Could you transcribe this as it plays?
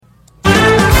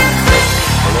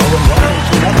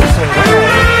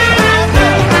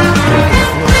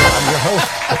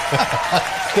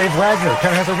Dave Wagner.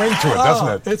 Kind of has a ring to it, doesn't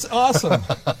it? It's awesome.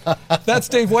 That's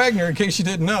Dave Wagner, in case you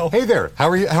didn't know. Hey there. How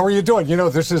are you doing? You know,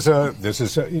 this is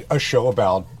a show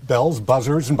about bells,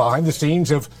 buzzers, and behind the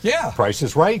scenes of Price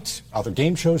is Right, other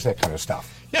game shows, that kind of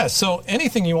stuff. Yeah, so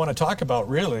anything you want to talk about,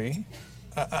 really.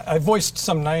 I voiced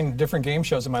some 9 different game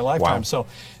shows in my lifetime. Wow. So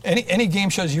any game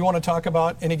shows you want to talk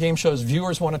about, any game shows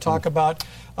viewers want to talk about,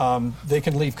 they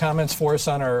can leave comments for us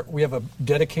on we have a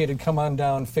dedicated Come On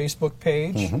Down Facebook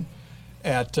page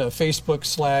at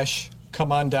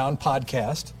Facebook/Come On Down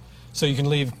Podcast. So you can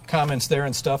leave comments there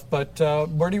and stuff. But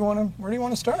where do you want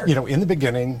to start? You know, in the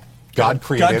beginning, God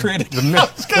created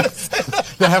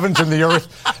the heavens and the earth.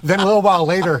 Then a little while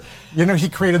later, you know, he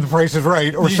created The Price is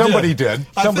Right, or somebody did.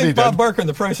 I think Bob Barker and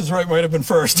The Price is Right might have been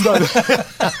first.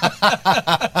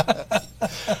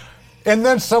 And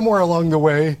then somewhere along the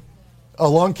way,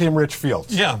 along came Rich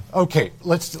Fields. Yeah. Okay,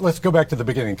 let's go back to the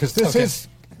beginning, because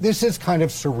this is kind of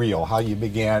surreal how you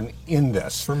began in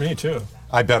this. For me too.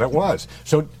 I bet it was.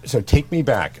 So take me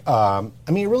back. I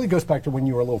mean, it really goes back to when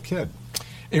you were a little kid.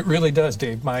 It really does,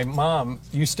 Dave. My mom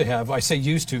used to have, I say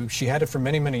used to, she had it for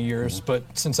many, many years, but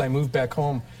since I moved back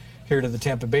home here to the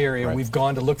Tampa Bay area, we've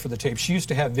gone to look for the tape. She used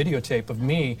to have videotape of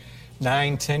me,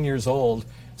 9, 10 years old,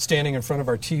 standing in front of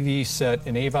our TV set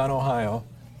in Avon, Ohio,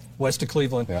 west of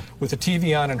Cleveland, with a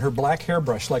TV on and her black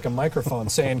hairbrush like a microphone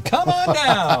saying, "Come on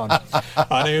down,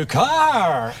 a new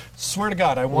car." Swear to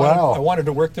God, I wanted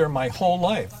to work there my whole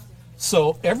life.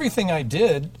 So everything I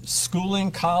did,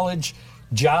 schooling, college,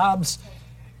 jobs,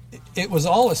 it was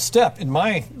all a step in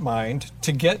my mind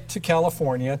to get to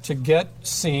California, to get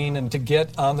seen, and to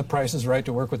get on The Price is Right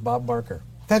to work with Bob Barker.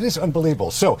 That is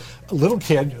unbelievable. So, a little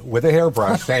kid with a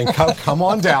hairbrush saying, come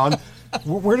on down.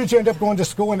 Where did you end up going to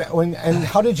school, and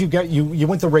how did you get, you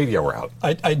went the radio route?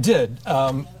 I did.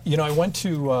 You know, I went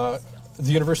to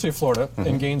the University of Florida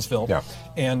in Gainesville,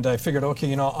 and I figured, okay,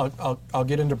 you know, I'll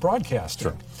get into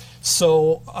broadcasting. Sure.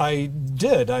 So I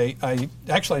did. I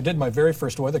actually did my very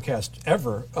first weathercast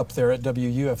ever up there at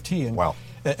WUFT. And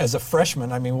as a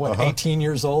freshman, I mean, 18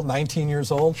 years old, 19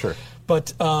 years old? Sure.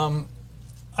 But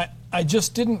I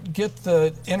just didn't get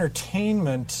the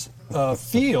entertainment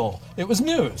feel. It was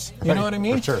news, you know what I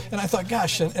mean? For sure. And I thought,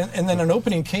 gosh, and then an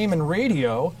opening came in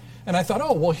radio, and I thought,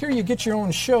 oh, well, here you get your own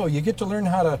show. You get to learn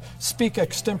how to speak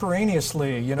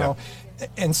extemporaneously, you know. Yeah.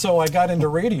 And so I got into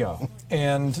radio,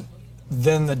 and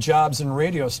then the jobs in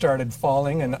radio started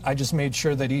falling, and I just made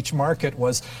sure that each market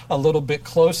was a little bit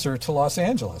closer to Los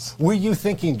Angeles. Were you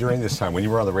thinking during this time when you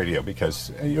were on the radio,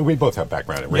 because we both have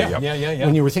background in radio, yeah.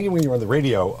 When you were thinking when you were on the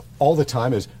radio all the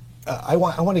time is, I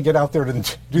want to get out there to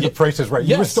do The Price is Right.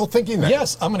 You were still thinking that?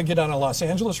 Yes, I'm going to get on a Los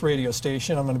Angeles radio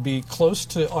station. I'm going to be close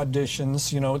to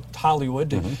auditions, you know,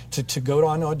 Hollywood, to go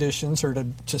on auditions or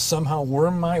to somehow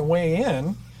worm my way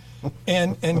in.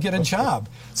 And get a job.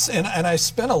 And I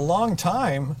spent a long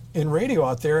time in radio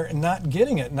out there and not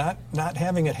getting it, not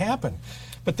having it happen.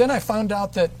 But then I found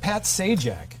out that Pat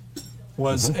Sajak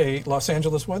was a Los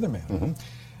Angeles weatherman.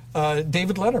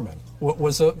 David Letterman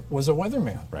was a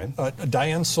weatherman. Right.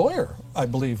 Diane Sawyer, I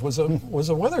believe, was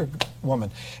a weather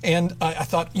woman. And I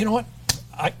thought, you know what?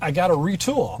 I got to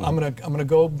retool. I'm gonna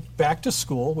go back to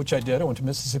school, which I did. I went to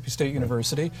Mississippi State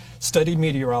University, studied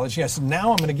meteorology. I said, now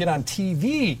I'm going to get on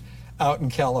TV out in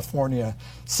California.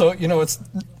 So, you know,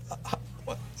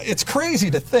 it's crazy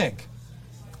to think,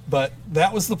 but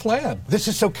that was the plan. This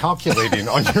is so calculating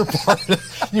on your part.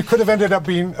 You could have ended up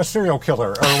being a serial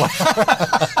killer or what.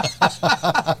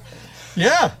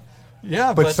 Yeah.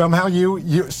 But somehow you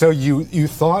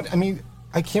thought, I mean,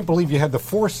 I can't believe you had the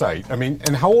foresight. I mean,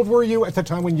 and how old were you at the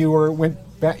time when you went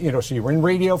back, you know, so you were in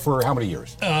radio for how many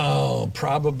years? Oh,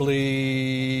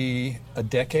 probably a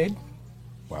decade.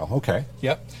 Wow, okay.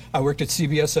 Yep. I worked at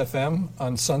CBS FM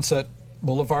on Sunset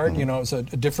Boulevard. You know, it was a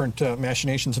different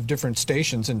machinations of different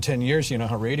stations in 10 years. You know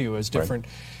how radio is, different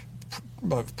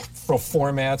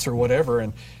formats or whatever.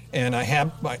 And I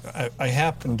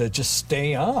happened to just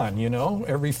stay on, you know,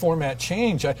 every format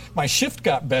changed. My shift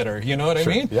got better, you know what I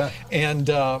mean? Yeah. And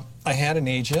I had an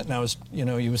agent, and I was, you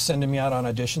know, he was sending me out on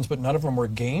auditions, but none of them were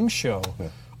game show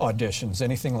auditions,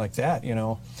 anything like that, you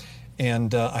know.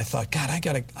 And I thought, God, I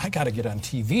gotta get on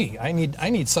TV. I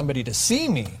need somebody to see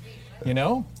me, you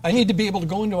know. I need to be able to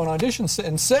go into an audition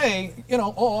and say, you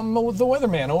know, oh, I'm the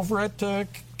weatherman over at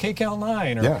KCAL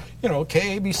 9 or you know,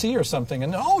 KABC or something.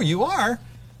 And oh, you are.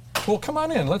 Well, come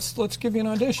on in. Let's give you an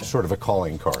audition. Sort of a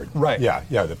calling card. Right. Yeah.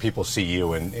 The people see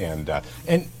you and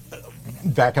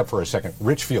back up for a second.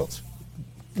 Rich Fields,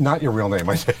 not your real name,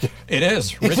 I take it. It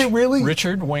is. Is it really?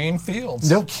 Richard Wayne Fields.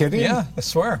 No kidding. Yeah, I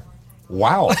swear.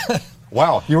 Wow.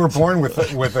 Wow, you were born with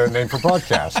a name for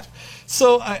broadcast.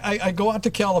 So I go out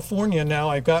to California now.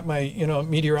 I've got my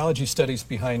meteorology studies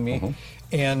behind me,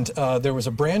 and there was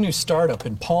a brand new startup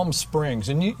in Palm Springs,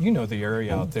 and you know the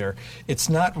area out there. It's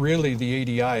not really the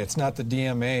ADI, it's not the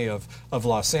DMA of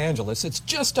Los Angeles. It's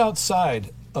just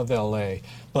outside of LA.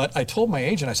 But I told my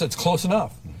agent, I said it's close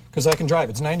enough because I can drive.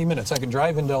 It's 90 minutes. I can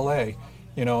drive into LA,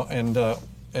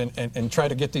 and try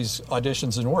to get these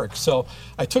auditions and work. So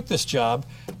I took this job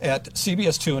at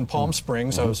CBS 2 in Palm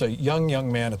Springs. I was a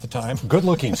young man at the time. Good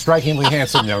looking, strikingly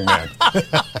handsome young man.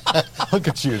 Look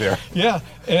at you there. Yeah,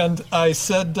 and I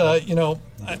said,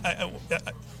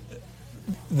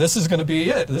 this is going to be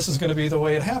it. This is going to be the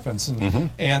way it happens.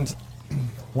 And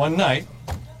one night,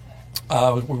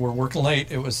 we were working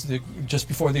late. It was just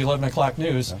before the 11 o'clock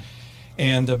news.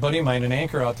 And a buddy of mine, an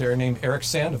anchor out there named Eric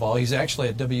Sandoval, he's actually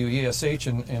at WESH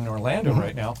in Orlando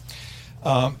right now.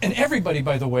 And everybody,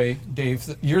 by the way,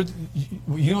 Dave,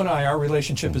 you and I, our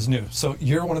relationship is new. So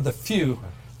you're one of the few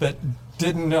that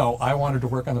didn't know I wanted to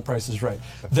work on The Price is Right.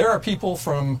 There are people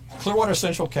from Clearwater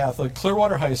Central Catholic,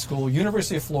 Clearwater High School,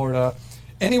 University of Florida,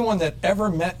 anyone that ever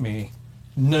met me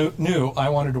knew I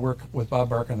wanted to work with Bob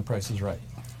Barker on The Price is Right.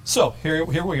 So here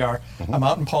we are. I'm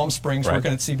out in Palm Springs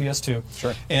working at CBS 2.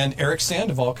 Sure. And Eric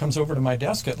Sandoval comes over to my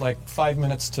desk at like 5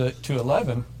 minutes to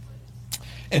 11.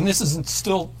 And this isn't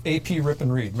still AP Rip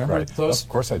and Read. Remember those? Of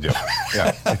course I do.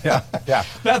 Yeah.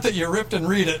 Not that you ripped and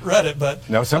read it, but...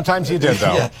 No, sometimes you did,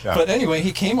 though. Yeah. But anyway,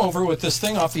 he came over with this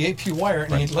thing off the AP wire,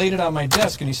 and he laid it on my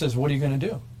desk, and he says, what are you going to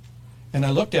do? And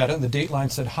I looked at it, and the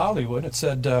dateline said Hollywood. It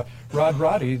said, Rod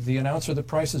Roddy, the announcer of The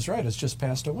Price is Right, has just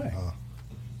passed away.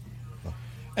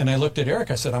 And I looked at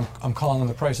Eric. I said, I'm calling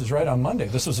The Price is Right on Monday.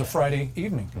 This was a Friday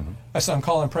evening. I said, I'm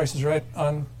calling Price is Right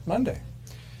on Monday.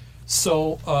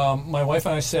 So my wife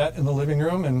and I sat in the living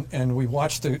room, and we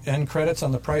watched the end credits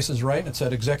on The Price is Right. And it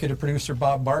said executive producer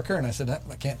Bob Barker. And I said,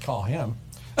 I can't call him.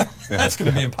 That's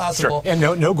going to be impossible. Sure. And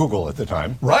no Google at the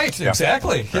time. Right,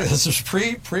 exactly. Right. This was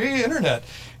pre-internet.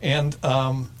 And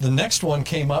the next one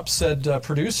came up, said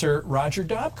producer Roger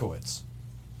Dobkowitz.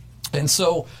 And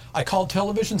so I called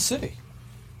Television City,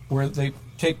 where they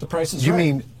tape The Price is Right.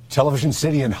 You mean Television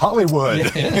City in Hollywood?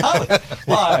 Yeah, in Hollywood.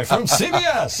 Live from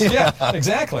CBS. Yeah,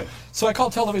 exactly. So I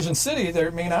called Television City,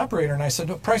 their main operator, and I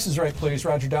said, Price is Right, please,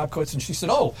 Roger Dobkowitz. And she said,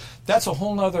 that's a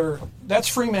whole nother, that's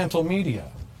Fremantle Media.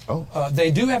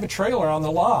 They do have a trailer on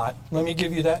the lot. Let me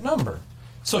give you that number.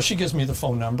 So she gives me the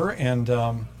phone number, and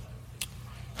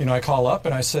I call up,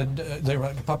 and I said, they were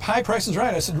like, hi, Price is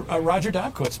Right. I said, Roger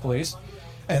Dobkowitz, please.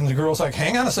 And the girl's like,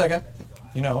 hang on a second.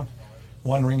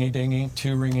 One ringy-dingy,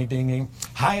 two ringy-dingy.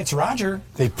 Hi, it's Roger.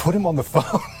 They put him on the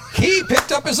phone. He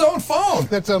picked up his own phone.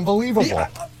 That's unbelievable.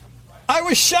 I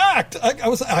was shocked.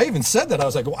 I even said that. I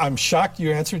was like, I'm shocked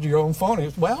you answered your own phone. He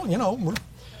was, well,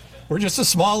 we're just a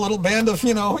small little band of,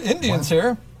 Indians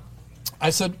here.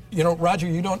 I said, Roger,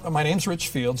 my name's Rich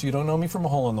Fields. You don't know me from a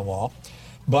hole in the wall.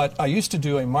 But I used to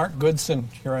do a Mark Goodson,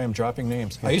 here I am dropping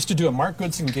names. I used to do a Mark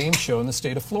Goodson game show in the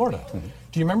state of Florida.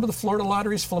 Do you remember the Florida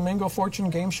Lottery's Flamingo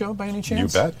Fortune game show by any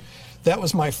chance? You bet. That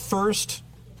was my first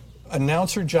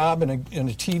announcer job in a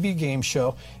TV game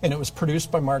show, and it was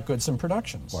produced by Mark Goodson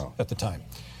Productions at the time.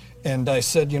 And I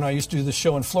said, I used to do the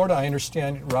show in Florida. I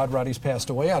understand Roddy's passed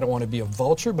away. I don't want to be a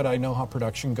vulture, but I know how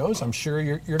production goes. I'm sure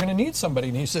you're going to need somebody.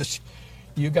 And he says,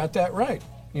 you got that right.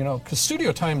 Because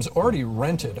studio time's already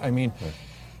rented. I mean,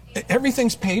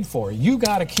 everything's paid for. You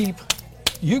got to keep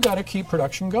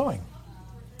production going.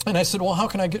 And I said, well, how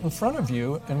can I get in front of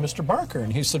you and Mr. Barker?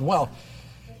 And he said, well,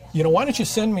 why don't you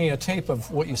send me a tape of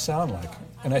what you sound like?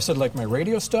 And I said, like my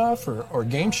radio stuff or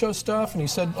game show stuff? And he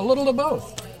said, a little of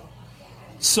both.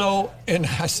 So, and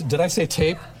I said, did I say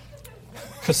tape?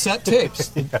 Cassette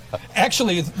tapes.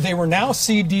 Actually, they were now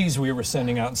CDs we were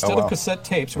sending out. Instead of cassette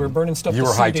tapes, we were burning stuff to CDs. You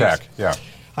were high tech, yeah.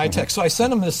 High tech. So I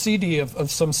sent him this CD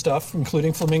of some stuff,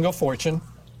 including Flamingo Fortune.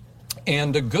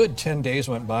 And a good 10 days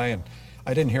went by, and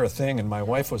I didn't hear a thing. And my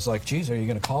wife was like, geez, are you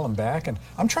going to call him back? And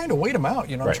I'm trying to wait him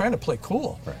out. I'm trying to play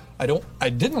cool. Right. I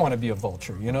didn't want to be a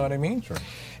vulture. You know what I mean? Sure.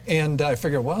 And I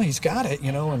figured, well, he's got it,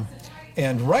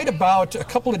 And right about a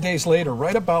couple of days later,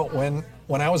 right about when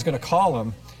I was going to call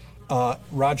him,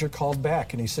 Roger called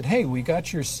back, and he said, hey, we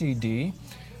got your CD.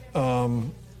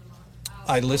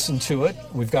 I listened to it.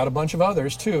 We've got a bunch of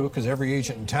others, too, because every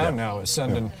agent in town now is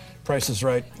sending Price is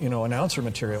Right, announcer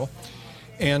material.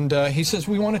 And he says,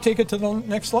 we want to take it to the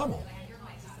next level.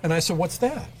 And I said, what's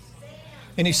that?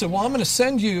 And he said, well, I'm going to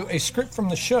send you a script from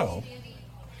the show,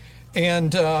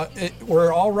 and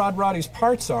where all Rod Roddy's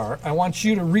parts are, I want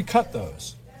you to recut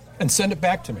those and send it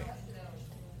back to me.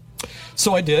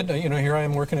 So I did. Here I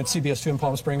am working at CBS 2 in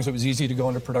Palm Springs. It was easy to go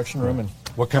into production room. And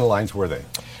what kind of lines were they?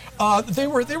 They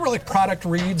were like product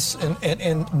reads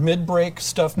and mid-break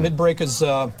stuff. Mid-break is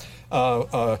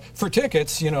for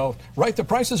tickets, right, the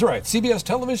price is right. CBS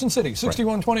Television City,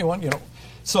 6121,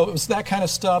 So it was that kind of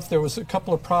stuff. There was a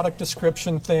couple of product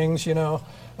description things,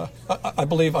 I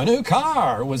believe a new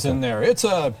car was in there. It's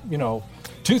a,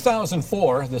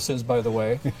 2004, this is, by the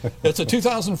way. It's a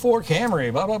 2004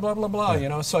 Camry, blah, blah, blah, blah,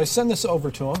 blah, So I send this over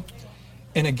to him.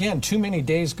 And again, too many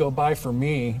days go by for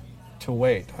me to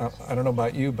wait. I don't know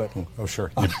about you, but... Oh,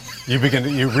 sure. You begin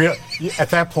to,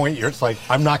 at that point, it's like,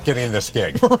 I'm not getting this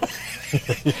gig.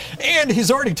 And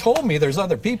he's already told me there's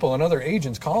other people and other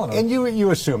agents calling him. And you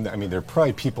assume that, there are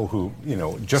probably people who,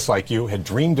 just like you, had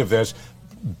dreamed of this,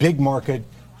 big market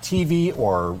TV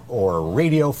or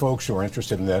radio folks who are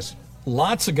interested in this.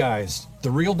 Lots of guys. The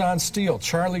real Don Steele,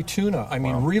 Charlie Tuna.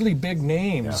 Really big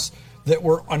names that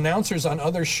were announcers on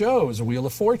other shows, Wheel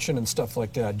of Fortune and stuff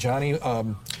like that. Johnny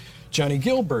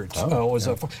Gilbert was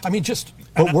a...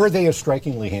 But were they as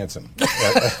strikingly handsome?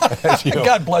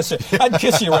 God bless you. I'd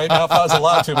kiss you right now if I was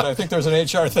allowed to, but I think there's an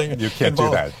HR thing You can't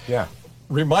involved. do that, yeah.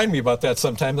 Remind me about that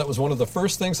sometime. That was one of the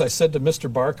first things I said to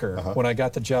Mr. Barker when I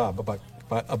got the job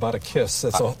about a kiss.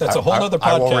 That's a whole other podcast.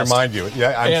 I will remind you.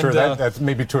 Yeah, I'm sure that's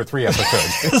maybe 2 or 3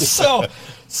 episodes.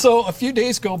 So a few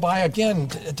days go by again,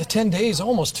 10 days,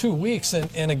 almost 2 weeks,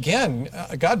 and again,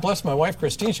 God bless my wife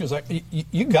Christine. She was like,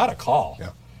 "You got to call.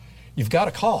 Yeah. You've got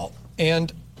to call."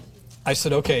 And I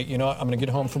said, "Okay, I'm going to get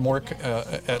home from work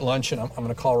at lunch, and I'm going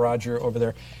to call Roger over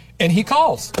there." And he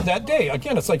calls that day.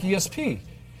 Again, it's like ESP.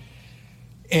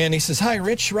 And he says, "Hi,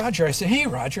 Rich, Roger." I said, "Hey,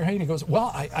 Roger." Hey, and he goes,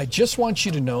 "Well, I just want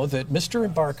you to know that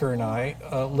Mr. Barker and I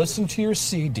listened to your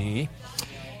CD,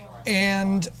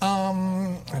 and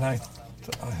I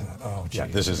thought, oh, gee, yeah,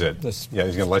 this is it. He's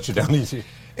going to let you down easy.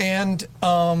 And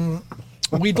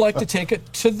we'd like to take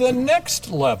it to the next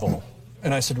level."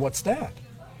 And I said, "What's that?"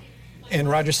 And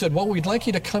Roger said, "Well, we'd like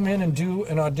you to come in and do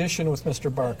an audition with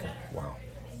Mr. Barker." Wow.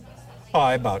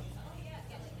 I about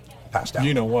passed out.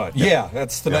 You know what? Yeah,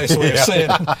 that's the nice way of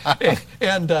saying it.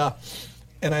 And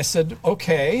I said,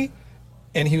 "Okay."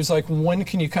 And he was like, "When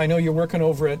can you? I know you're working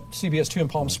over at CBS 2 in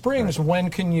Palm Springs. Right. When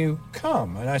can you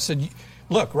come?" And I said,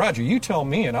 "Look, Roger, you tell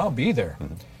me, and I'll be there."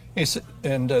 Mm-hmm. He said,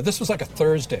 and this was like a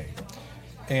Thursday,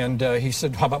 and he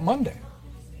said, "How about Monday?"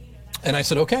 And I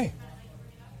said, "Okay."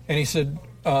 And he said,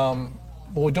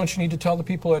 "Well, don't you need to tell the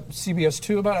people at CBS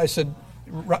 2 about it?" I said,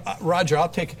 "Roger, I'll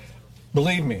take,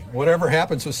 believe me, whatever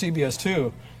happens with CBS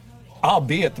 2, I'll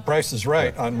be at The Price is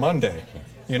Right on Monday."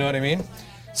 You know what I mean?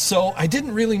 So I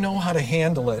didn't really know how to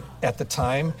handle it at the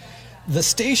time. The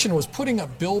station was putting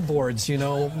up billboards,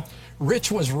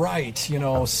 Rich was right,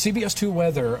 CBS 2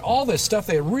 weather, all this stuff.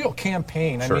 They had a real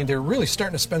campaign. Sure. I mean, they're really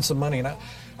starting to spend some money, and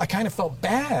I kind of felt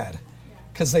bad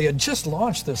because they had just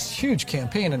launched this huge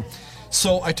campaign. And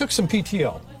so I took some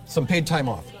PTO, some paid time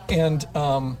off, and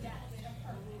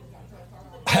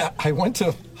I went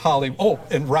to Hollywood. Oh,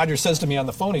 and Roger says to me on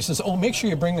the phone, he says, "Oh, make sure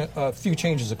you bring a few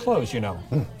changes of clothes,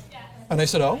 And I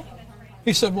said, "Oh?"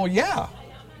 He said, "Well, yeah."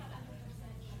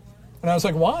 And I was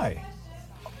like, "Why?"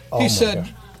 He said,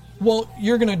 gosh. "Well,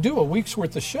 you're going to do a week's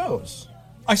worth of shows."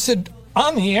 I said,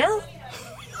 "On the air?"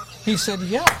 He said,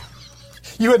 "Yeah."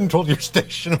 You hadn't told your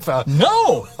station about...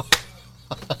 No.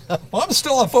 Well, I'm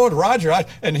still on the phone with Roger,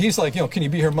 and he's like, "Can you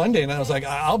be here Monday?" And I was like,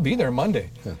 "I'll be there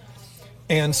Monday." Yeah.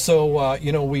 And so,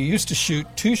 we used to shoot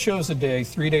 2 shows a day,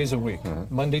 3 days a week,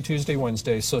 Monday, Tuesday,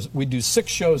 Wednesday. So we'd do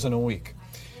 6 shows in a week.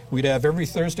 We'd have every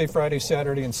Thursday, Friday,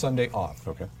 Saturday, and Sunday off.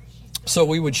 Okay. So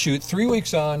we would shoot 3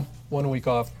 weeks on, 1 week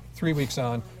off, 3 weeks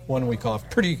on, 1 week off.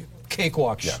 Pretty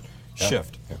cakewalk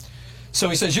shift. Yeah. So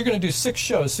he says, "You're going to do 6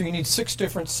 shows, so you need 6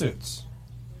 different suits."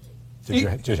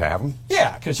 Did you have them?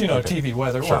 Yeah, because, okay. TV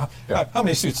weather. Sure. Well, how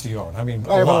many suits do you own? I mean,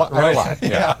 I have a lot, right? A lot.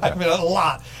 Yeah, I mean, a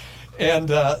lot. And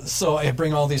so I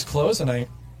bring all these clothes, and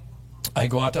I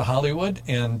go out to Hollywood,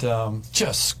 and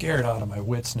just scared out of my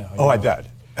wits now. I bet.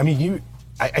 I mean,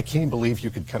 I can't believe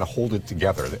you could kind of hold it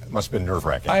together. It must have been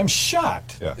nerve-wracking. I'm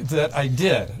shocked that I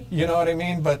did. You know what I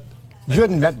mean? But you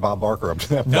hadn't met Bob Barker up to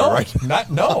that point, right?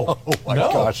 No. Oh, my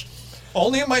gosh.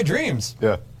 Only in my dreams.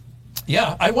 Yeah.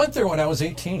 Yeah, I went there when I was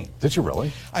 18. Did you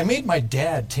really? I made my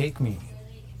dad take me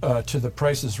to The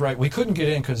Price is Right. We couldn't get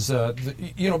in because,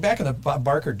 back in the Bob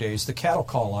Barker days, the cattle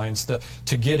call lines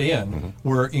to get in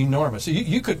were enormous.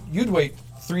 You'd wait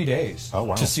 3 days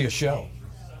to see a show.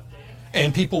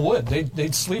 And people would.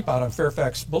 They'd sleep out on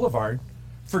Fairfax Boulevard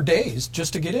for days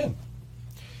just to get in.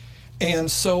 And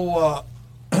so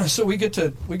so we get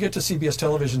to CBS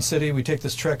Television City. We take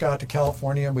this trek out to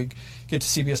California. We get to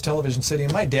CBS Television City,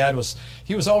 and my dad was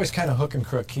always kind of hook and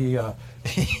crook. He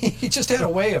just had a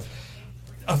way of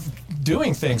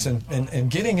doing things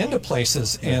and getting into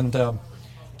places. And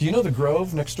do you know the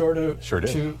Grove next door to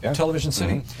Television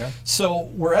City? Mm-hmm. Yeah. So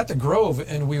we're at the Grove,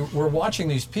 and we're watching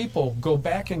these people go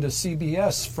back into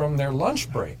CBS from their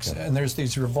lunch breaks. And there's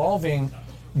these revolving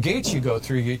gates you go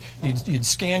through. You'd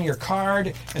scan your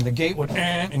card, and the gate would,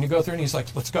 and you go through, and he's like,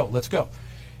 let's go.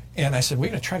 And I said, we're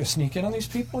going to try to sneak in on these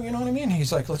people, you know what I mean? And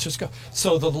he's like, let's just go.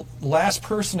 So the last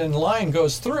person in line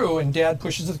goes through, and Dad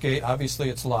pushes the gate. Obviously,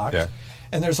 it's locked. Yeah.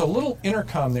 And there's a little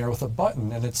intercom there with a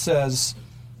button, and it says,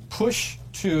 push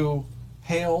to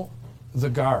hail the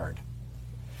guard.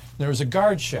 There was a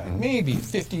guard shack, maybe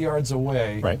 50 yards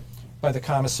away by the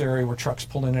commissary where trucks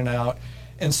pull in and out.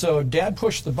 And so Dad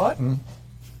pushed the button,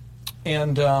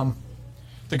 and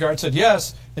the guard said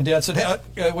yes, and Dad said,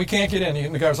 hey, we can't get in.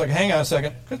 And the guard was like, hang on a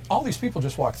second. All these people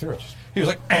just walked through. He was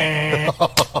like,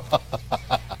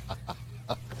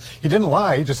 He didn't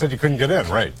lie, he just said you couldn't get in,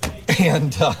 right.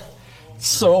 And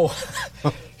so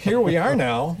here we are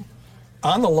now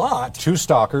on the lot. Two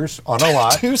stalkers on a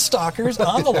lot. Two stalkers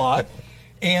on the lot.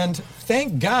 And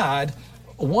thank God,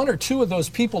 one or two of those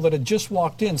people that had just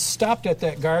walked in stopped at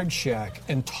that guard shack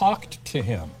and talked to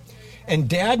him. And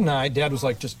Dad was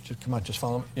like, just come on, just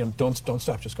follow him. You know, don't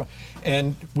stop, just go.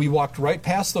 And we walked right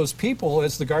past those people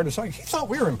as the guard was talking. He thought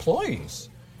we were employees.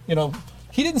 You know,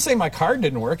 he didn't say my card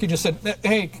didn't work. He just said,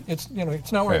 hey, it's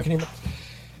not working. Yeah.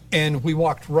 And we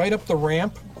walked right up the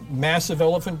ramp, massive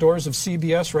elephant doors of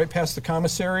CBS, right past the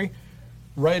commissary,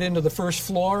 right into the first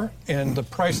floor, and The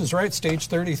Price is Right, stage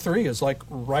 33 is like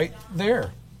right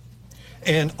there.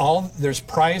 And there's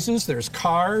prizes, there's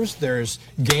cars, there's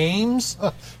games.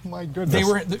 Oh, my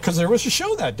goodness. Because there was a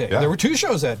show that day. Yeah. There were two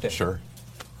shows that day. Sure.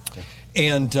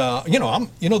 And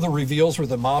the reveals where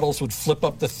the models would flip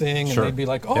up the thing and they'd be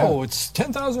like, it's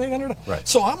 10,800. Right.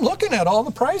 So I'm looking at all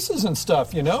the prices and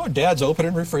stuff, you know. Dad's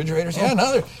opening refrigerators.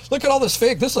 Yeah, look at all this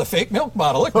fake. This is a fake milk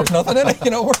bottle. Look, there's nothing in it. You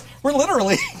know, we're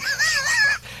literally.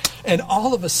 And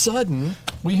all of a sudden,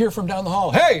 we hear from down the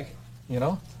hall, hey,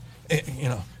 who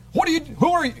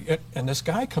are you? And this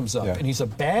guy comes up, and he's a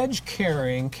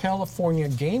badge-carrying California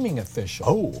gaming official.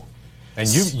 Oh, and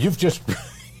you've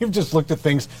just looked at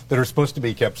things that are supposed to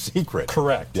be kept secret.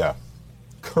 Correct. Yeah.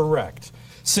 Correct.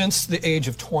 Since the age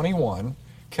of 21,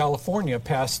 California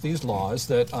passed these laws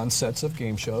that on sets of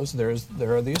game shows,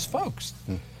 there are these folks.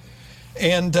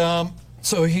 And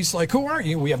so he's like, who are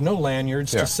you? We have no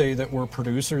lanyards to say that we're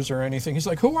producers or anything. He's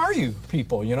like, who are you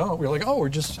people? You know, we're like,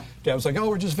 Dad was like,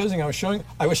 we're just visiting. I'm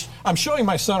showing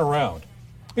my son around.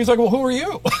 He's like, well, who are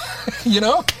you? You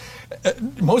know?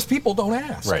 Most people don't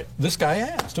ask. Right. This guy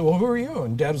asked, well, who are you?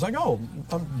 And Dad was like,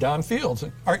 I'm Don Fields.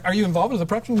 Are you involved with the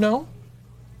production? No.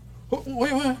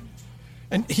 Wait.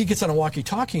 And he gets on a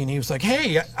walkie-talkie and he was like,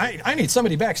 hey, I need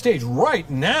somebody backstage right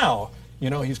now.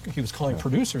 You know, he was calling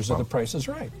producers of The Price is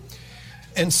Right.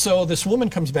 And so this woman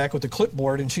comes back with the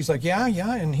clipboard and she's like, yeah.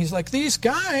 And he's like, these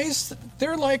guys,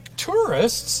 they're like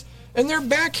tourists and they're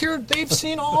back here. They've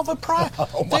seen all the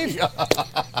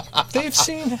they've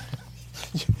seen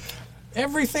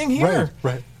everything here.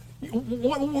 Right.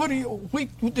 What do you? We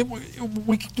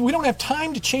don't have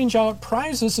time to change out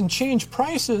prizes and change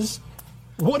prices.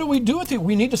 What do we do with it?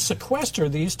 We need to sequester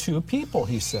these two people,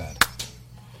 he said.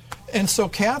 And so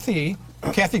Kathy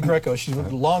Greco, she's a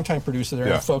longtime producer there,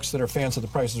 and folks that are fans of The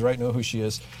Price is Right know who she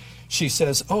is. She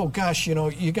says, oh gosh,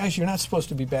 you guys, you're not supposed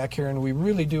to be back here, and we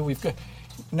really do. We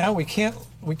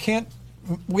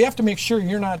have to make sure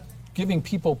you're not giving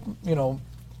people,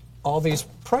 all these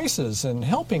prices and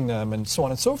helping them and so on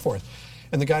and so forth.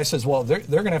 And the guy says, well, they're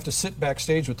going to have to sit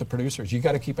backstage with the producers. You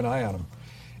got to keep an eye on them.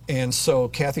 And so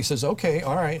Kathy says, okay,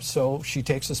 all right. So she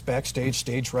takes us backstage,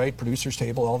 stage right, producer's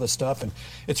table, all this stuff. And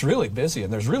it's really busy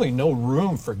and there's really no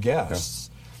room for guests.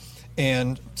 Yeah.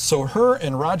 And so her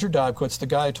and Roger Dobkowitz, the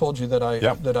guy I told you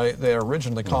that they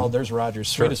originally called, there's Roger,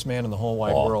 sweetest man in the whole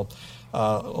wide world. A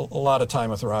lot of time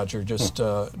with Roger, just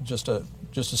a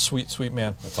sweet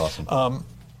man. That's awesome.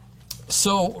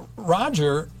 So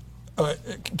Roger,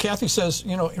 Kathy says,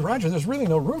 Roger, there's really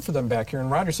no room for them back here.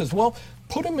 And Roger says, well,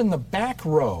 put them in the back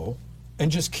row and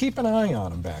just keep an eye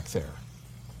on them back there.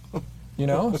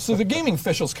 So the gaming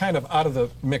official's kind of out of the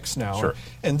mix now. Sure.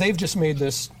 And they've just made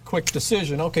this quick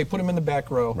decision. Okay, put them in the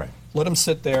back row. Right. Let them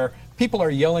sit there. People are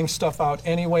yelling stuff out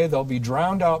anyway. They'll be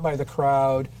drowned out by the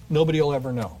crowd. Nobody will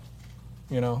ever know.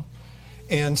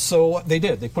 And so they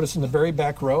did. They put us in the very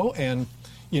back row, and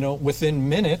within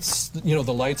minutes,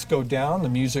 the lights go down, the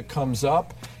music comes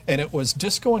up, and it was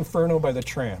Disco Inferno by the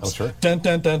Tramps. Oh, sure. Dun,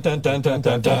 dun, dun, dun, dun, dun,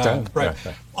 dun, dun. Right.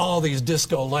 Yeah. All these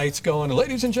disco lights going.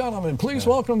 Ladies and gentlemen, please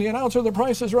welcome the announcer of The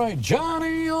Price is Right,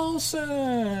 Johnny Olson.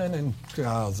 And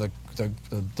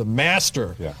the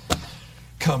master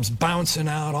comes bouncing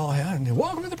out all and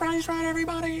welcome to The Price is Right,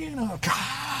 everybody.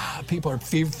 God, people are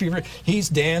fever. He's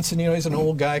dancing. He's an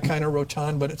old guy, kind of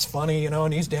rotund, but it's funny,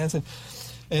 and he's dancing.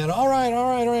 And all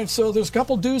right. So there's a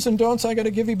couple do's and don'ts I got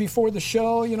to give you before the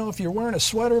show. If you're wearing a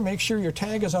sweater, make sure your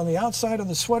tag is on the outside of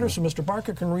the sweater so Mr.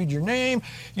 Barker can read your name.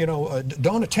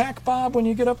 Don't attack Bob when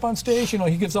you get up on stage.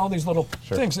 He gives all these little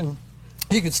things. And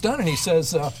he gets done and he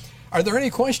says, are there any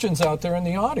questions out there in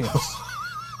the audience?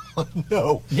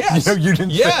 No. Yes. You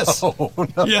didn't Yes. say, oh,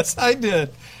 no. Yes, I did.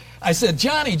 I said,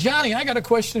 Johnny, I got a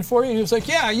question for you. He was like,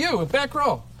 yeah, you, back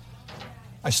row.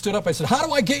 I stood up. I said, how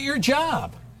do I get your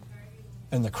job?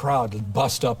 And the crowd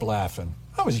bust up laughing.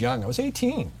 I was young. I was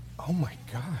 18. Oh, my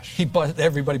gosh.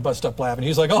 Everybody bust up laughing.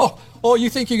 He's like, oh, you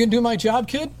think you can do my job,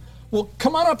 kid? Well,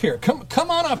 come on up here.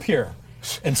 Come on up here.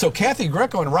 And so Kathy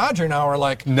Greco and Roger now are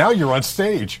like... Now you're on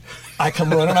stage. I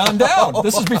come running on down.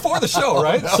 This is before the show,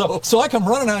 right? So I come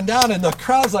running on down, and the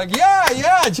crowd's like,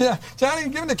 yeah, Johnny,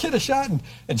 giving the kid a shot.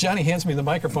 And Johnny hands me the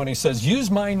microphone. He says,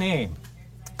 use my name.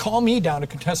 Call me down to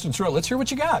Contestants Row. Let's hear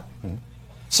what you got.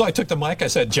 So I took the mic, I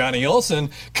said, Johnny Olson,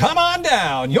 come on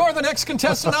down. You're the next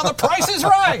contestant on The Price is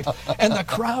Right. And the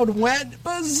crowd went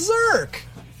berserk.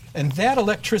 And that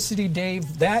electricity,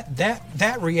 Dave,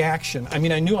 that reaction, I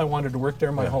knew I wanted to work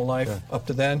there my whole life up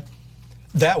to then.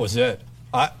 That was it.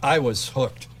 I was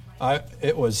hooked.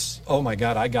 It was, oh my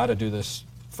God, I got to do this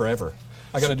forever.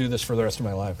 I got to do this for the rest of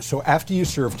my life. So after you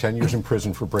served 10 years in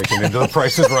prison for breaking into The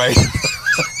Price is Right...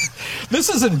 This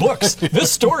is in books.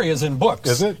 This story is in books.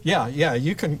 Is it? Yeah.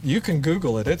 You can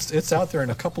Google it. It's out there in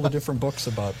a couple of different books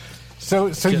about. So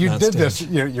you did this.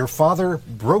 Your father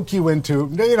broke you into.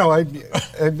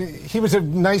 He was a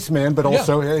nice man, but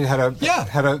also had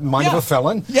a mind of a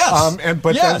felon.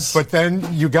 Yes. But then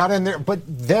you got in there. But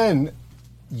then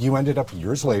you ended up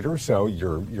years later. So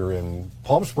you're in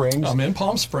Palm Springs. I'm in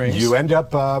Palm Springs. You end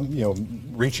up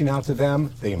reaching out to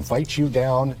them. They invite you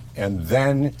down, and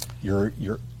then you're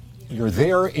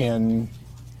there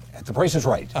at The Price is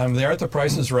Right. I'm there at The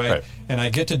Price is Right, and I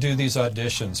get to do these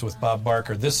auditions with Bob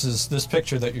Barker. This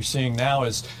picture that you're seeing now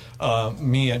is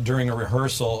me during a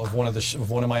rehearsal of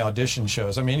one of my audition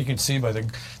shows. You can see by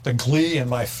the glee in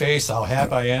my face how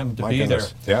happy I am to be there.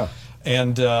 Yeah.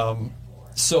 And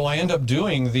so I end up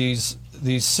doing these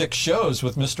 6 shows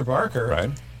with Mr. Barker. Right.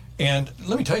 And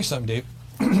let me tell you something, Dave.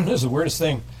 This is the weirdest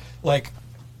thing. Like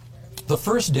the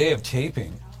first day of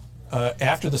taping.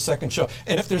 After the second show.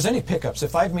 And if there's any pickups,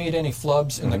 if I've made any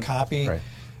flubs in the copy,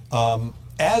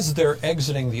 as they're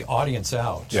exiting the audience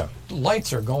out, the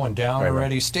lights are going down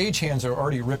already. Stagehands are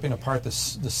already ripping apart the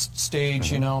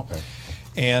stage,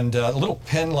 and a little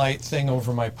pen light thing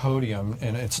over my podium,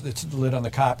 and it's lit on the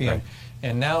copy.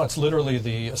 And now it's literally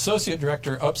the associate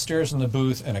director upstairs in the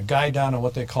booth and a guy down in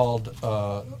what they called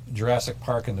Jurassic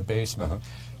Park in the basement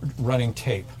running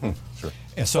tape. Sure.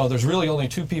 And so there's really only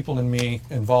 2 people and me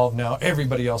involved now.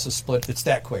 Everybody else is split. It's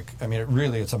that quick.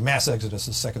 It's a mass exodus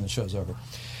the second the show's over.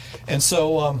 And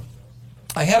so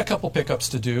I had a couple pickups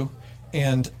to do,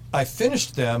 and I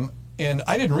finished them, and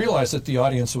I didn't realize that the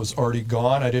audience was already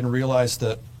gone. I didn't realize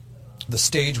that the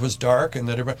stage was dark and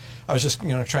that I was just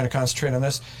trying to concentrate on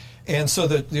this. And so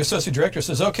the associate director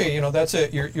says, okay, that's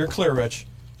it. You're clear, Rich.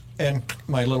 And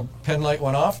my little pen light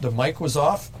went off. The mic was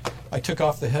off. I took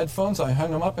off the headphones, I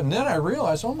hung them up, and then I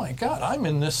realized, oh my God, I'm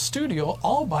in this studio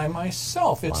all by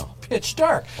myself. It's pitch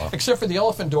dark, except for the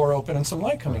elephant door open and some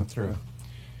light coming through.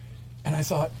 And I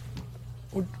thought,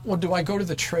 well, do I go to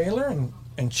the trailer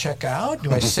and check out?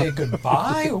 Do I say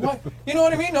goodbye? Or what? You know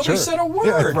what I mean? Nobody said a word.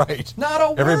 Yeah, right. Not a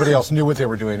word. Everybody else knew what they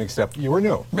were doing except you were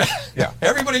new. Yeah.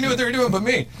 Everybody knew what they were doing but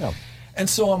me. Yeah. And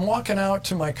so I'm walking out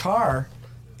to my car,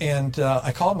 and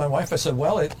I called my wife. I said,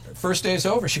 well, first day's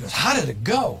over. She goes, how did it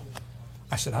go?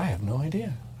 I said, I have no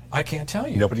idea. I can't tell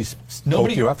you. Nobody spoke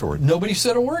to you afterward. Nobody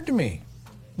said a word to me.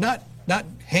 Not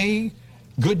hey,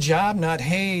 good job. Not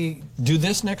hey, do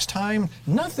this next time.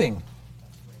 Nothing.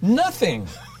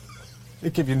 They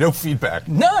give you no feedback.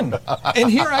 None. And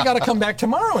here I got to come back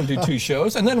tomorrow and do 2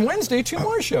 shows, and then Wednesday 2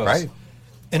 more shows. Right.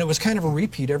 And it was kind of a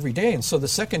repeat every day. And so the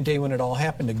second day when it all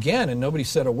happened again and nobody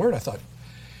said a word, I thought,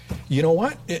 you know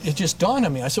what? It just dawned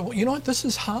on me. I said, well, you know what? This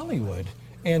is Hollywood.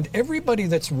 And everybody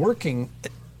that's working,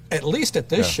 at least at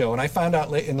this show, and I found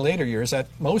out in later years at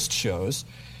most shows,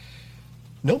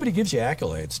 nobody gives you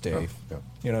accolades, Dave.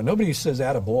 Nobody says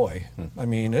attaboy.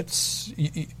 It's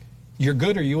you're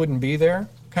good or you wouldn't be there.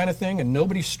 kind of thing, and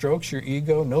nobody strokes your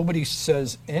ego. Nobody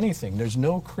says anything. There's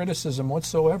no criticism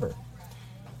whatsoever.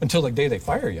 Until the day they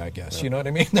fire you, I guess. You know what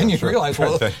I mean? Then you realize,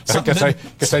 well, I guess I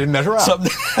didn't measure out.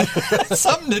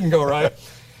 Something didn't go right.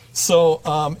 So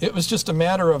it was just a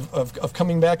matter of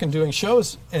coming back and doing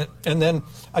shows. And then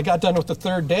I got done with the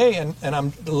third day, and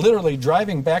I'm literally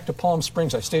driving back to Palm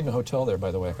Springs. I stayed in a hotel there,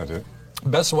 by the way. I did.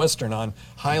 Best Western on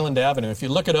Highland Avenue. If you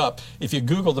look it up, if you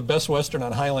Google the Best Western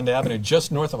on Highland Avenue,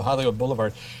 just north of Hollywood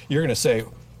Boulevard, you're going to say,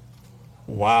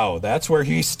 wow, that's where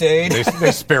he stayed.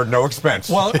 They spared no expense.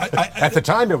 Well, at the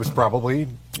time, it was probably,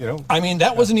 I mean,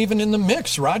 that wasn't even in the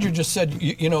mix. Roger just said,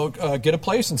 get a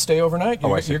place and stay overnight.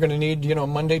 You're going to need,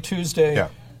 Monday, Tuesday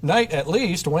night at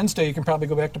least. Wednesday, you can probably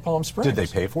go back to Palm Springs. Did they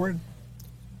pay for it?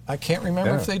 I can't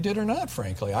remember if they did or not,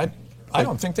 frankly. I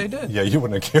don't think they did. Yeah, you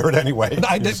wouldn't have cared anyway.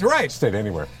 I did, right. Stayed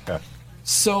anywhere. Yeah.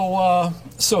 So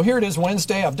here it is,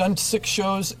 Wednesday. I've done 6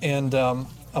 shows, and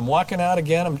I'm walking out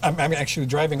again. I'm actually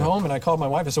driving home, and I called my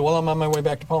wife. I said, well, I'm on my way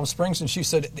back to Palm Springs. And she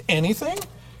said, anything?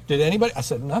 Did anybody? I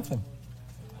said, nothing.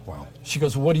 Wow. She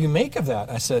goes, what do you make of that?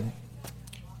 I said,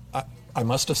 I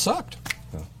must have sucked.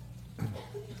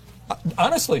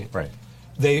 Honestly. Right.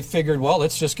 They figured, well,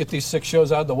 let's just get these 6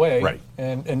 shows out of the way right.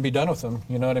 and be done with them.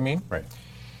 You know what I mean? Right.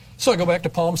 So I go back to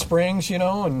Palm Springs,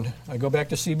 and I go back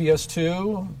to CBS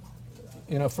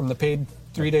 2, from the paid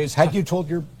 3 days. Had you told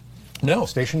your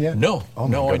station yet? No. Oh,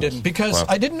 no, I didn't. Because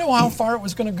I didn't know how far it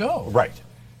was going to go. Right.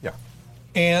 Yeah.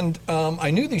 And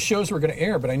I knew these shows were going to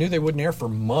air, but I knew they wouldn't air for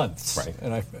months. Right.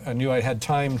 And I knew I had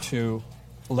time to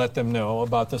let them know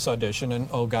about this audition, and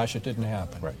oh gosh, it didn't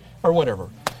happen. Right. Or whatever.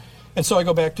 And so I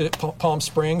go back to Palm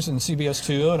Springs and CBS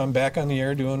 2, and I'm back on the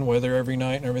air doing weather every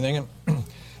night and everything. And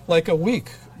like a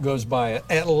week goes by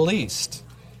at least,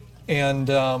 and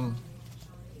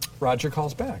Roger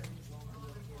calls back.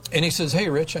 And he says, hey,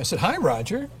 Rich. I said, hi,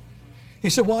 Roger. He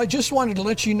said, well, I just wanted to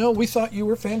let you know we thought you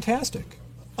were fantastic.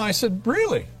 I said,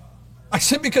 really? I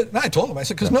said, I told him,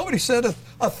 because nobody said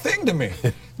a thing to me.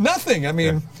 Nothing. I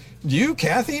mean, you,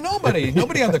 Kathy, nobody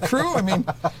on the crew. I mean,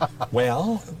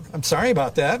 well, I'm sorry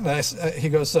about that. And he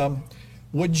goes,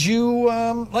 would you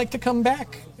like to come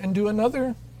back and do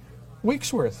another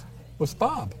week's worth with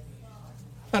Bob?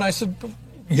 And I said,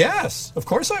 yes, of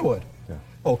course I would. Yeah.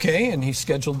 Okay, and he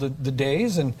scheduled the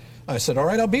days, and I said, all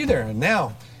right, I'll be there. And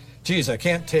now, geez, I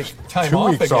can't take time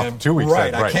off again. 2 weeks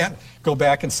right, right. I can't go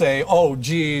back and say, oh,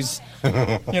 geez,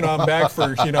 I'm back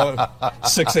for,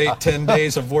 6, 8, 10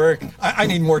 days of work. I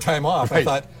need more time off. Right. I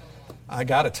thought, I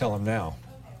got to tell him now.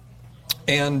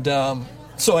 And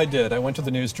so I did. I went to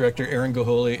the news director, Aaron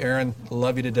Gahuli. Aaron,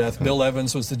 love you to death. Bill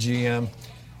Evans was the GM.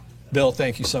 Bill,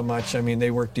 thank you so much. I mean,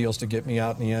 they worked deals to get me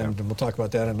out in the end, and we'll talk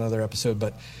about that in another episode.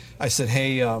 But I said,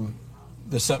 hey,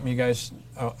 there's something you guys,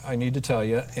 I need to tell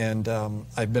you, and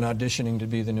I've been auditioning to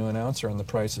be the new announcer on The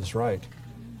Price is Right.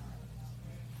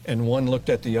 And one looked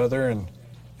at the other,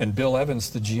 and Bill Evans,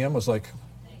 the GM, was like,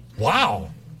 wow,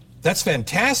 that's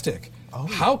fantastic. Oh.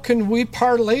 How can we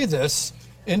parlay this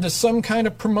into some kind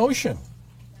of promotion?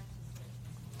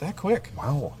 That quick.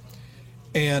 Wow.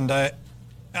 And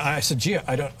I said, gee,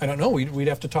 I don't know. We'd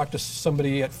have to talk to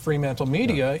somebody at Fremantle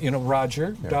Media,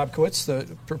 Roger Dobkowitz,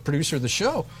 the producer of the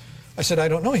show. I said, I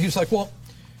don't know. He was like, well,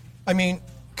 I mean,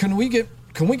 can we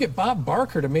get Bob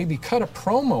Barker to maybe cut a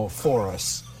promo for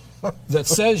us that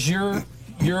says you're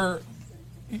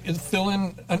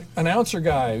fill-in announcer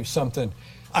guy or something?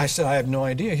 I said, I have no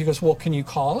idea. He goes, well, can you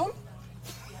call him?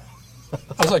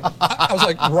 I was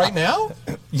like, right now?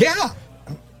 Yeah.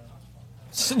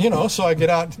 So, so I get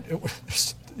out,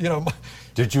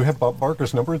 Did you have Bob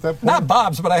Barker's number at that point? Not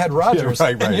Bob's, but I had Roger's. Yeah,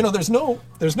 right. And there's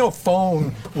no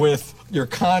phone with your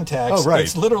contacts. Oh, right.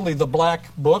 It's literally the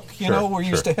black book, we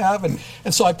used to have.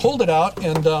 And so I pulled it out,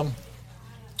 and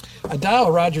I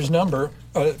dialed Roger's number,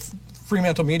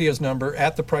 Fremantle Media's number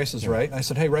at The Price is Right. And I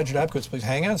said, hey, Roger Dobkowitz, please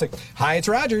hang on. It's like, hi, it's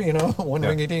Roger, one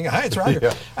ring ding. Hi, it's Roger.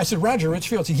 Yeah. I said, Roger, Rich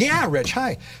Fields. Yeah, Rich,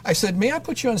 hi. I said, may I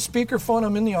put you on speakerphone?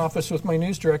 I'm in the office with my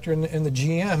news director and the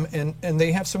GM, and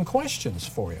they have some questions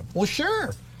for you. Well,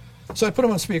 sure. So I put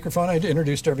him on speakerphone. I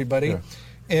introduced everybody. Yeah.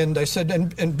 And I said,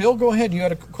 and Bill, go ahead. You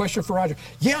had a question for Roger.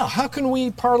 Yeah, how can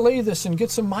we parlay this and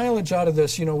get some mileage out of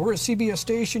this? We're a CBS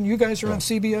station. You guys are on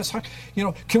CBS.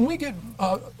 Can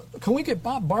we get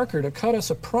Bob Barker to cut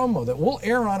us a promo that we'll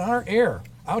air on our air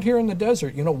out here in the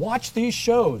desert? Watch these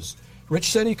shows.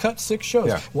 Rich said he cut 6 shows.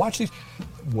 Yeah. Watch these.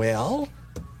 Well,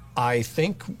 I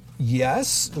think,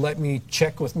 yes. Let me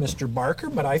check with Mr. Barker,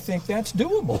 but I think that's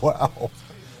doable. Wow.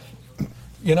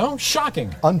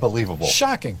 Shocking. Unbelievable.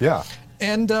 Shocking. Yeah.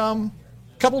 And a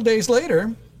couple days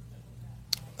later,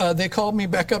 they called me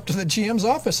back up to the GM's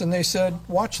office, and they said,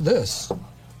 watch this.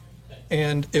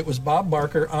 and it was Bob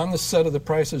Barker on the set of The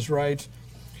Price is Right.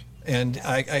 And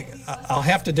I'll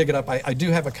have to dig it up. I do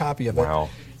have a copy of it.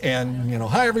 Wow. And,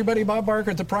 hi, everybody, Bob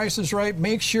Barker at The Price is Right.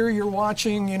 Make sure you're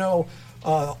watching,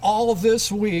 all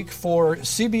this week for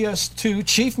CBS 2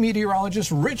 Chief Meteorologist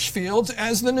Rich Fields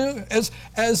as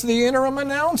the interim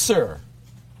announcer.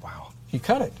 Wow. He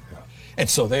cut it. Yeah. And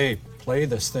so they play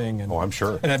this thing. And, I'm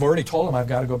sure. And I've already told them I've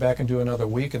got to go back and do another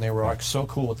week, and they were like so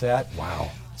cool with that. Wow.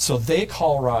 So they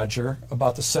call Roger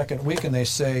about the second week, and they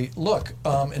say, look,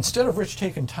 instead of Rich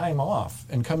taking time off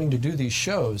and coming to do these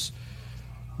shows,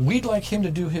 we'd like him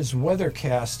to do his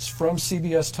weathercasts from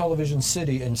CBS Television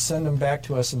City and send them back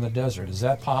to us in the desert. Is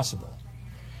that possible?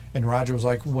 And Roger was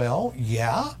like, well,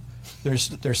 yeah.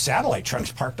 There's satellite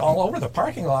trucks parked all over the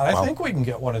parking lot. I think we can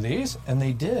get one of these. And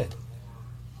they did.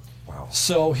 Wow.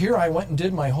 So here I went and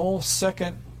did my whole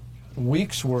second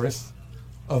week's worth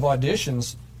of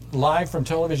auditions live from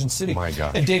Television City. My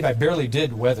gosh. And Dave, I barely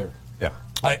did weather. Yeah.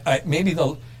 I maybe in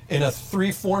a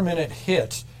 3-4 minute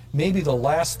hit, maybe the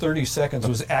last 30 seconds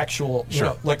was actual,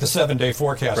 like the 7-day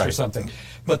forecast or something.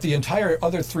 But the entire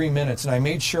other 3 minutes, and I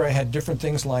made sure I had different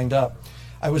things lined up.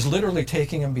 I was literally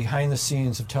taking them behind the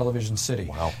scenes of Television City.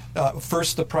 Wow.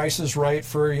 First, The Price is Right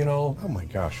for, oh my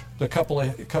gosh, the couple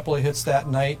of hits that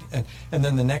night, and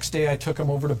then the next day I took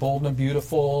them over to Bold and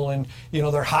Beautiful, and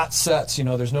they're hot sets.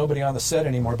 There's nobody on the set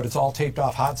anymore, but it's all taped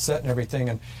off, hot set and everything,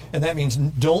 and that means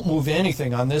don't move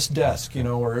anything on this desk,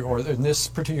 or in this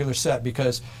particular set,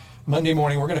 because Monday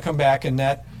morning we're going to come back and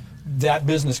that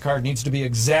business card needs to be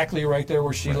exactly right there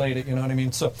where she laid it, you know what I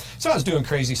mean? So I was doing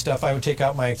crazy stuff. I would take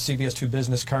out my CBS 2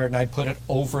 business card and I'd put it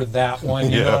over that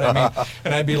one, you know what I mean?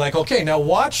 And I'd be like, okay, now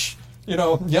watch,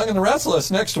 Young and the Restless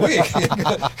next week.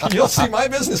 You'll see my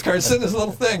business card sitting in this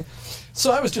little thing.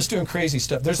 So I was just doing crazy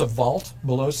stuff. There's a vault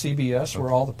below CBS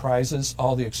where all the prizes,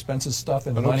 all the expenses stuff,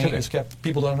 and money is kept.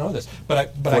 People don't know this, but I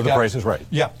got The Price is Right.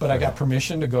 Yeah, but I got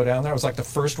permission to go down there. I was like the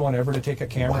first one ever to take a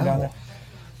camera down there.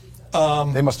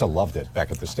 They must have loved it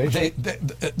back at the station.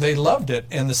 They loved it,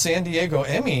 and the San Diego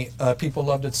Emmy people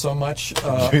loved it so much.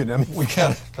 We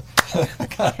got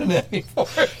an Emmy for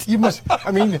it. You must.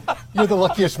 I mean, you're the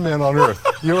luckiest man on earth.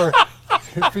 You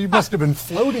must have been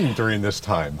floating during this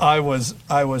time. I was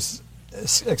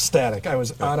ecstatic. I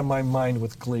was out of my mind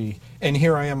with glee. And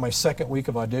here I am, my second week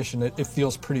of audition. It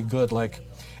feels pretty good.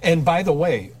 And by the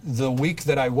way, the week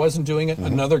that I wasn't doing it,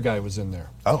 another guy was in there.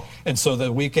 Oh. And so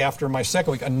the week after my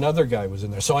second week, another guy was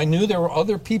in there. So I knew there were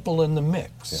other people in the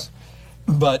mix.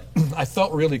 Yeah. But I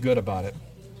felt really good about it.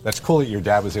 That's cool that your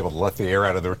dad was able to let the air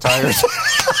out of their tires.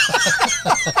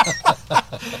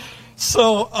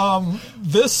 So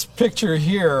this picture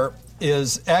here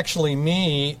is actually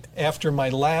me after my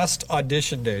last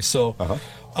audition day. So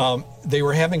they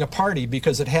were having a party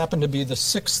because it happened to be the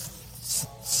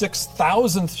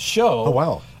 6,000th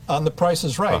show on The Price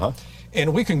is Right.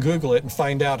 And we can Google it and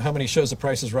find out how many shows The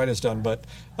Price is Right has done. But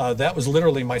that was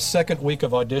literally my second week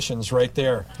of auditions right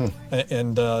there.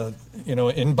 And,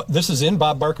 this is in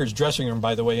Bob Barker's dressing room,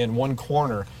 by the way, in one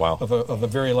corner of a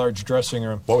very large dressing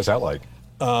room. What was that like,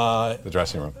 the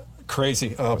dressing room?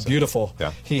 Crazy, beautiful.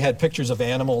 Yeah. He had pictures of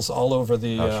animals all over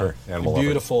the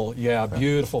beautiful,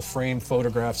 beautiful framed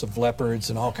photographs of leopards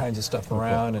and all kinds of stuff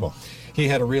around. Cool. And he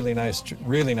had a really nice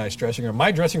dressing room.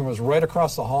 My dressing room was right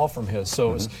across the hall from his,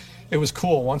 so it was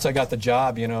cool. Once I got the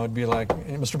job, it'd be like,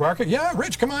 hey, Mr. Barker, yeah,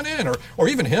 Rich, come on in, or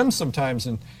even him sometimes,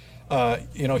 and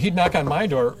he'd knock on my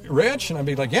door, Rich, and I'd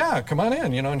be like, yeah, come on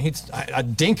in, and he's a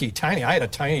dinky, tiny. I had a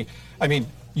tiny. I mean,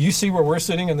 you see where we're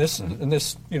sitting in this,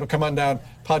 come on down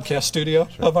podcast studio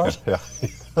of ours. Yeah.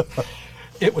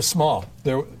 It was small.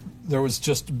 There was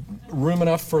just room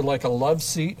enough for like a love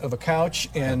seat of a couch,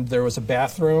 and there was a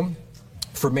bathroom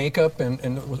for makeup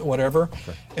and whatever,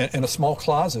 and a small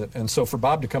closet. And so for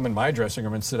Bob to come in my dressing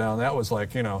room and sit down, that was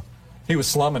like, he was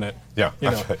slumming it. Yeah,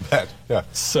 I bet. Yeah.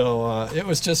 So it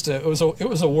was just it was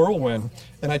a whirlwind.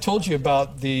 And I told you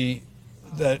about that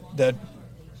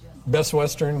Best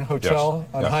Western Hotel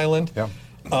on Highland. Yeah.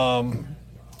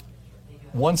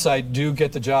 Once I do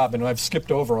get the job, and I've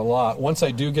skipped over a lot, once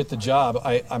I do get the job,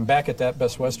 I'm back at that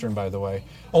Best Western, by the way,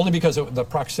 only because of the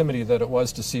proximity that it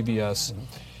was to CBS.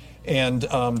 And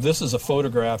this is a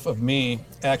photograph of me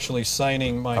actually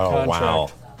signing my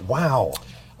contract. Wow.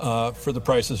 For The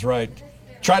Price is Right.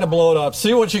 Try to blow it up.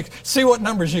 See what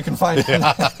numbers you can find.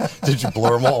 Yeah. Did you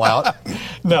blur them all out?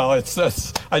 No,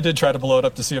 I did try to blow it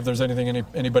up to see if there's anything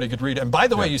anybody could read. And by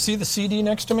the way, you see the CD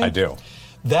next to me? I do.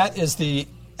 That is the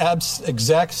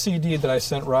exact CD that I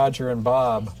sent Roger and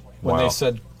Bob when they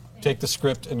said, take the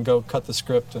script and go cut the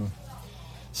script. And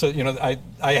so,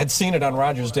 I had seen it on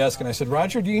Roger's desk, and I said,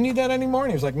 Roger, do you need that anymore?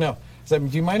 And he was like, no. said,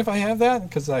 do you mind if I have that?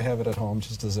 Because I have it at home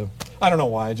just as a, I don't know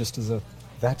why, just as a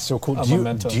That's so cool.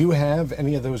 memento. Do you have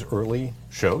any of those early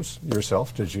shows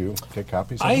yourself? Did you get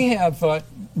copies of them? I have,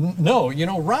 no,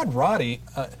 Rod Roddy,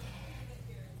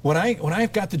 when I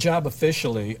got the job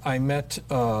officially, I met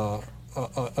a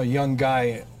young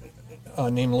guy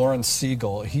named Lawrence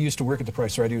Siegel. He used to work at The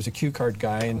Price is Right. He was a cue card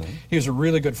guy, and he was a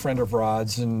really good friend of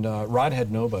Rod's, and Rod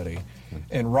had nobody.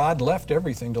 And Rod left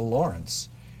everything to Lawrence.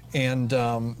 And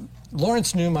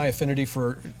Lawrence knew my affinity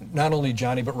for not only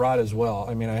Johnny, but Rod as well.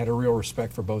 I mean, I had a real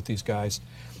respect for both these guys.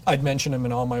 I'd mention them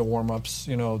in all my warm-ups,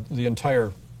 the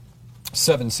entire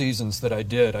 7 seasons that I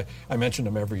did. I mentioned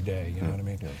them every day, you know what I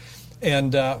mean? Yeah.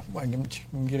 And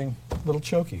I'm getting a little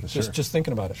choky, just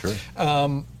thinking about it. Sure.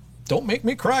 Don't make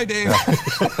me cry, Dave.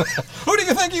 Who do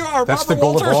you think you are, That's Robert the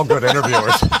goal Walters? of all good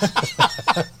interviewers.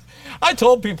 I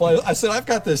told people, I said, I've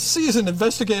got this seasoned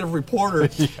investigative reporter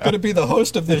going to be the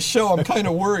host of this show. I'm kind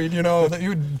of worried, that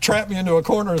you'd trap me into a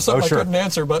corner or something I couldn't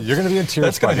answer. But you're going to be in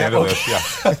tears by the end of this.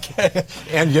 Yeah. Okay.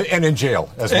 And in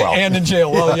jail as well. And in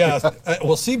jail. Well, yeah.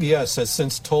 Well, CBS has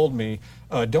since told me,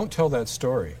 don't tell that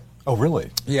story. Oh,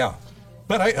 really? Yeah.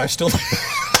 But I still...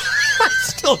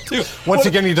 Still do. Once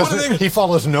again, he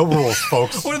follows no rules,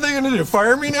 folks. What are they going to do?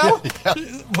 Fire me now? Yeah.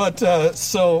 But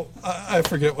so I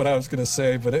forget what I was going to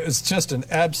say, but it was just an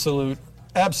absolute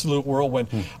whirlwind.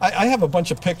 I have a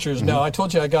bunch of pictures now. I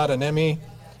told you I got an Emmy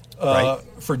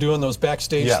for doing those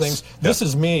backstage things. This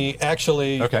is me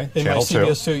actually in my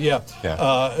CBS suit.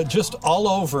 Yeah. Just all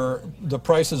over The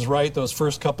Price is Right those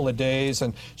first couple of days,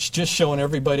 and just showing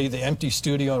everybody the empty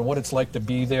studio and what it's like to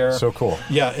be there. So cool.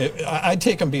 Yeah, I'd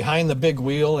take them behind the big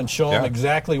wheel and show them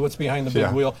exactly what's behind the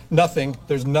big wheel. Nothing.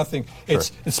 There's nothing. Sure.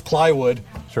 It's plywood.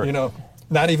 Sure.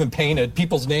 Not even painted.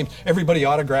 People's names. Everybody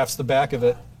autographs the back of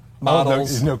it.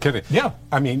 Models. Oh, no kidding. Yeah.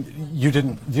 I mean, you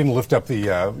didn't lift up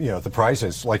the the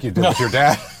prizes like you did with your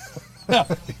dad. No.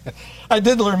 I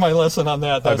did learn my lesson on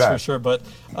that. That's for sure. But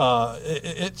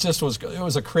it just was. It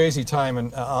was a crazy time,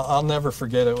 and I'll never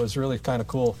forget it. It was really kind of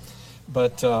cool.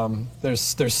 But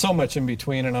there's so much in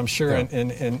between, and I'm sure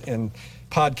in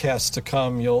podcasts to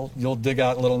come, you'll dig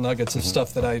out little nuggets of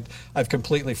stuff that I've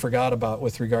completely forgot about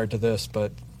with regard to this.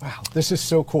 But wow, this is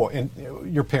so cool. And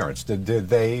your parents, did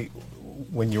they?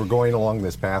 When you were going along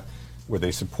this path, were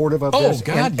they supportive of this? Oh,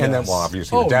 God, yes. And then, well,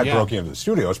 obviously, your dad broke you into the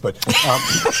studios, but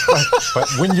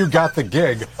when you got the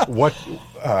gig, what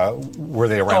were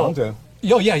they around?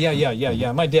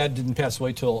 Yeah. My dad didn't pass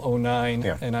away till 2009,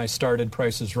 and I started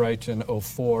Price is Right in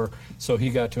 2004, so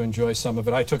he got to enjoy some of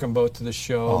it. I took them both to the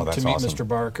show to meet Mr.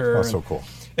 Barker. That's so cool.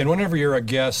 And whenever you're a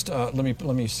guest, let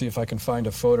me see if I can find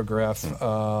a photograph.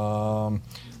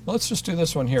 Let's just do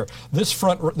this one here. This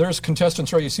front, there's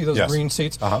contestants, right? You see those green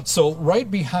seats? So right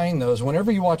behind those,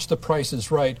 whenever you watch The Price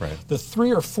is Right, the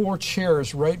 3 or 4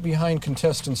 chairs right behind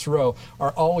contestants row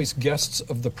are always guests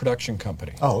of the production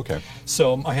company. Oh, okay.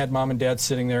 So I had mom and dad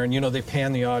sitting there, and they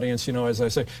pan the audience, as I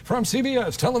say, from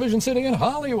CBS, television city in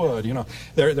Hollywood,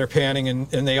 they're panning,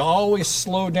 and they always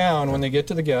slow down when they get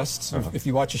to the guests. If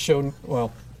you watch a show,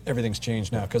 well, everything's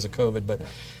changed now because of COVID, but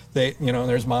they,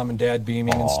 there's mom and dad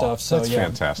beaming and stuff. So that's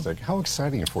fantastic. How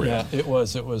exciting for you. Yeah, it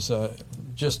was. It was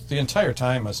just the entire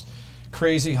time was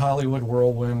crazy Hollywood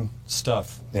whirlwind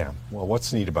stuff. Yeah. Well,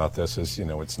 what's neat about this is,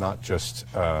 it's not just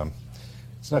about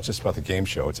the game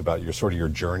show. It's about your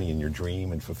journey and your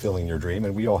dream and fulfilling your dream.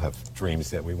 And we all have dreams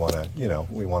that we want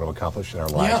to accomplish in our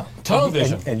lives. Yeah, tunnel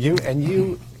vision. And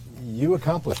you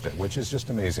accomplished it, which is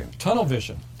just amazing. Tunnel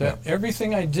vision.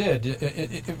 Everything I did,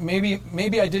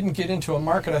 maybe I didn't get into a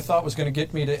market I thought was going to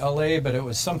get me to LA, but it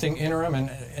was something interim.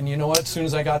 And you know what? As soon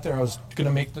as I got there, I was looking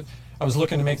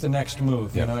to make the next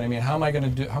move. You know what I mean? How am I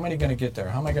going to get there?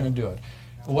 How am I going to do it?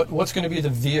 What's going to be the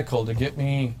vehicle to get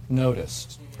me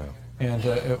noticed? Yeah. And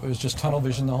it was just tunnel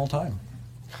vision the whole time.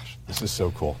 Gosh, this is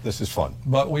so cool. This is fun.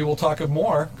 But we will talk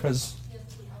more because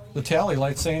the tally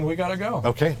light's saying we got to go.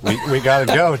 Okay, we got to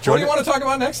go. What do you want to talk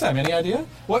about next time? Any idea?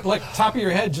 What, top of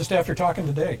your head, just after talking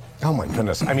today? Oh my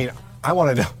goodness! I mean, I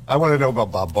want to know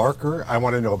about Bob Barker. I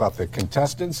want to know about the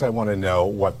contestants. I want to know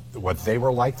what they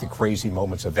were like, the crazy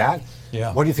moments of that.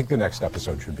 Yeah. What do you think the next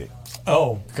episode should be?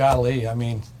 Oh golly! I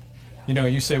mean,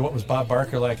 you say what was Bob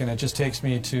Barker like, and it just takes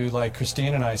me to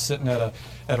Christine and I sitting at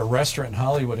a restaurant in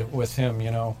Hollywood with him.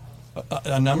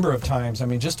 A number of times. I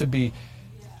mean, just to be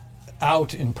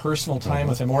out in personal time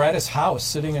with him, or at his house,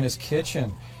 sitting in his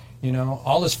kitchen.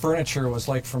 All his furniture was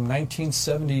from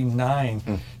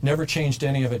 1979. Never changed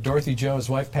any of it. Dorothy Jo, his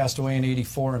wife, passed away in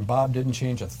 '84, and Bob didn't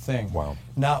change a thing. Wow.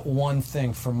 Not one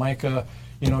thing. Formica,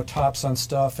 tops on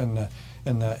stuff, and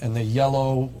and the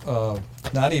yellow,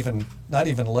 not even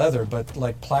leather, but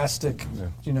like plastic,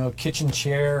 kitchen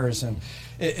chairs, and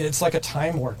it's like a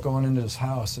time warp going into his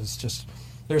house. It's just,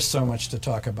 there's so much to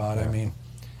talk about. I mean,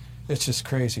 it's just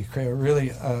crazy.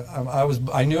 Really,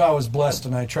 I knew I was blessed,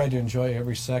 and I tried to enjoy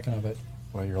every second of it.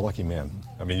 Well, you're a lucky man.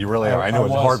 I mean, you really are. I know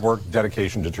it's hard work,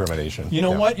 dedication, determination. You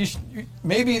know what?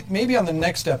 Maybe on the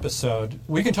next episode,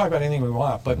 we can talk about anything we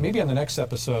want, but maybe on the next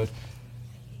episode,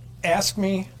 ask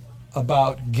me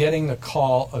about getting the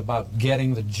call, about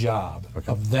getting the job,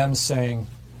 of them saying,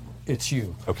 it's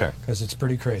you. Okay. Because it's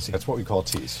pretty crazy. That's what we call a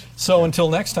tease. So until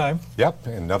next time. Yep,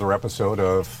 another episode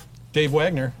of Dave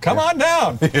Wagner. Come on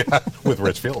down. With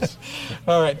Rich Fields.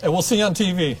 All right, and we'll see you on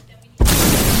TV.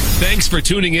 Thanks for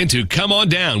tuning in to Come On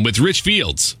Down with Rich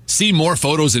Fields. See more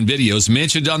photos and videos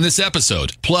mentioned on this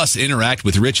episode. Plus, interact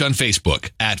with Rich on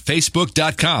Facebook at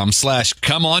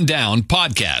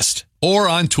facebook.com/ComeOnDownPodcast or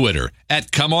on Twitter at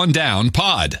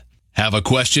ComeOnDownPod. Have a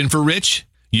question for Rich?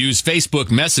 Use Facebook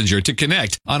Messenger to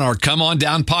connect on our Come On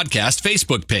Down Podcast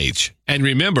Facebook page. And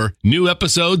remember, new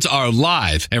episodes are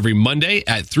live every Monday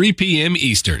at 3 p.m.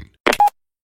 Eastern.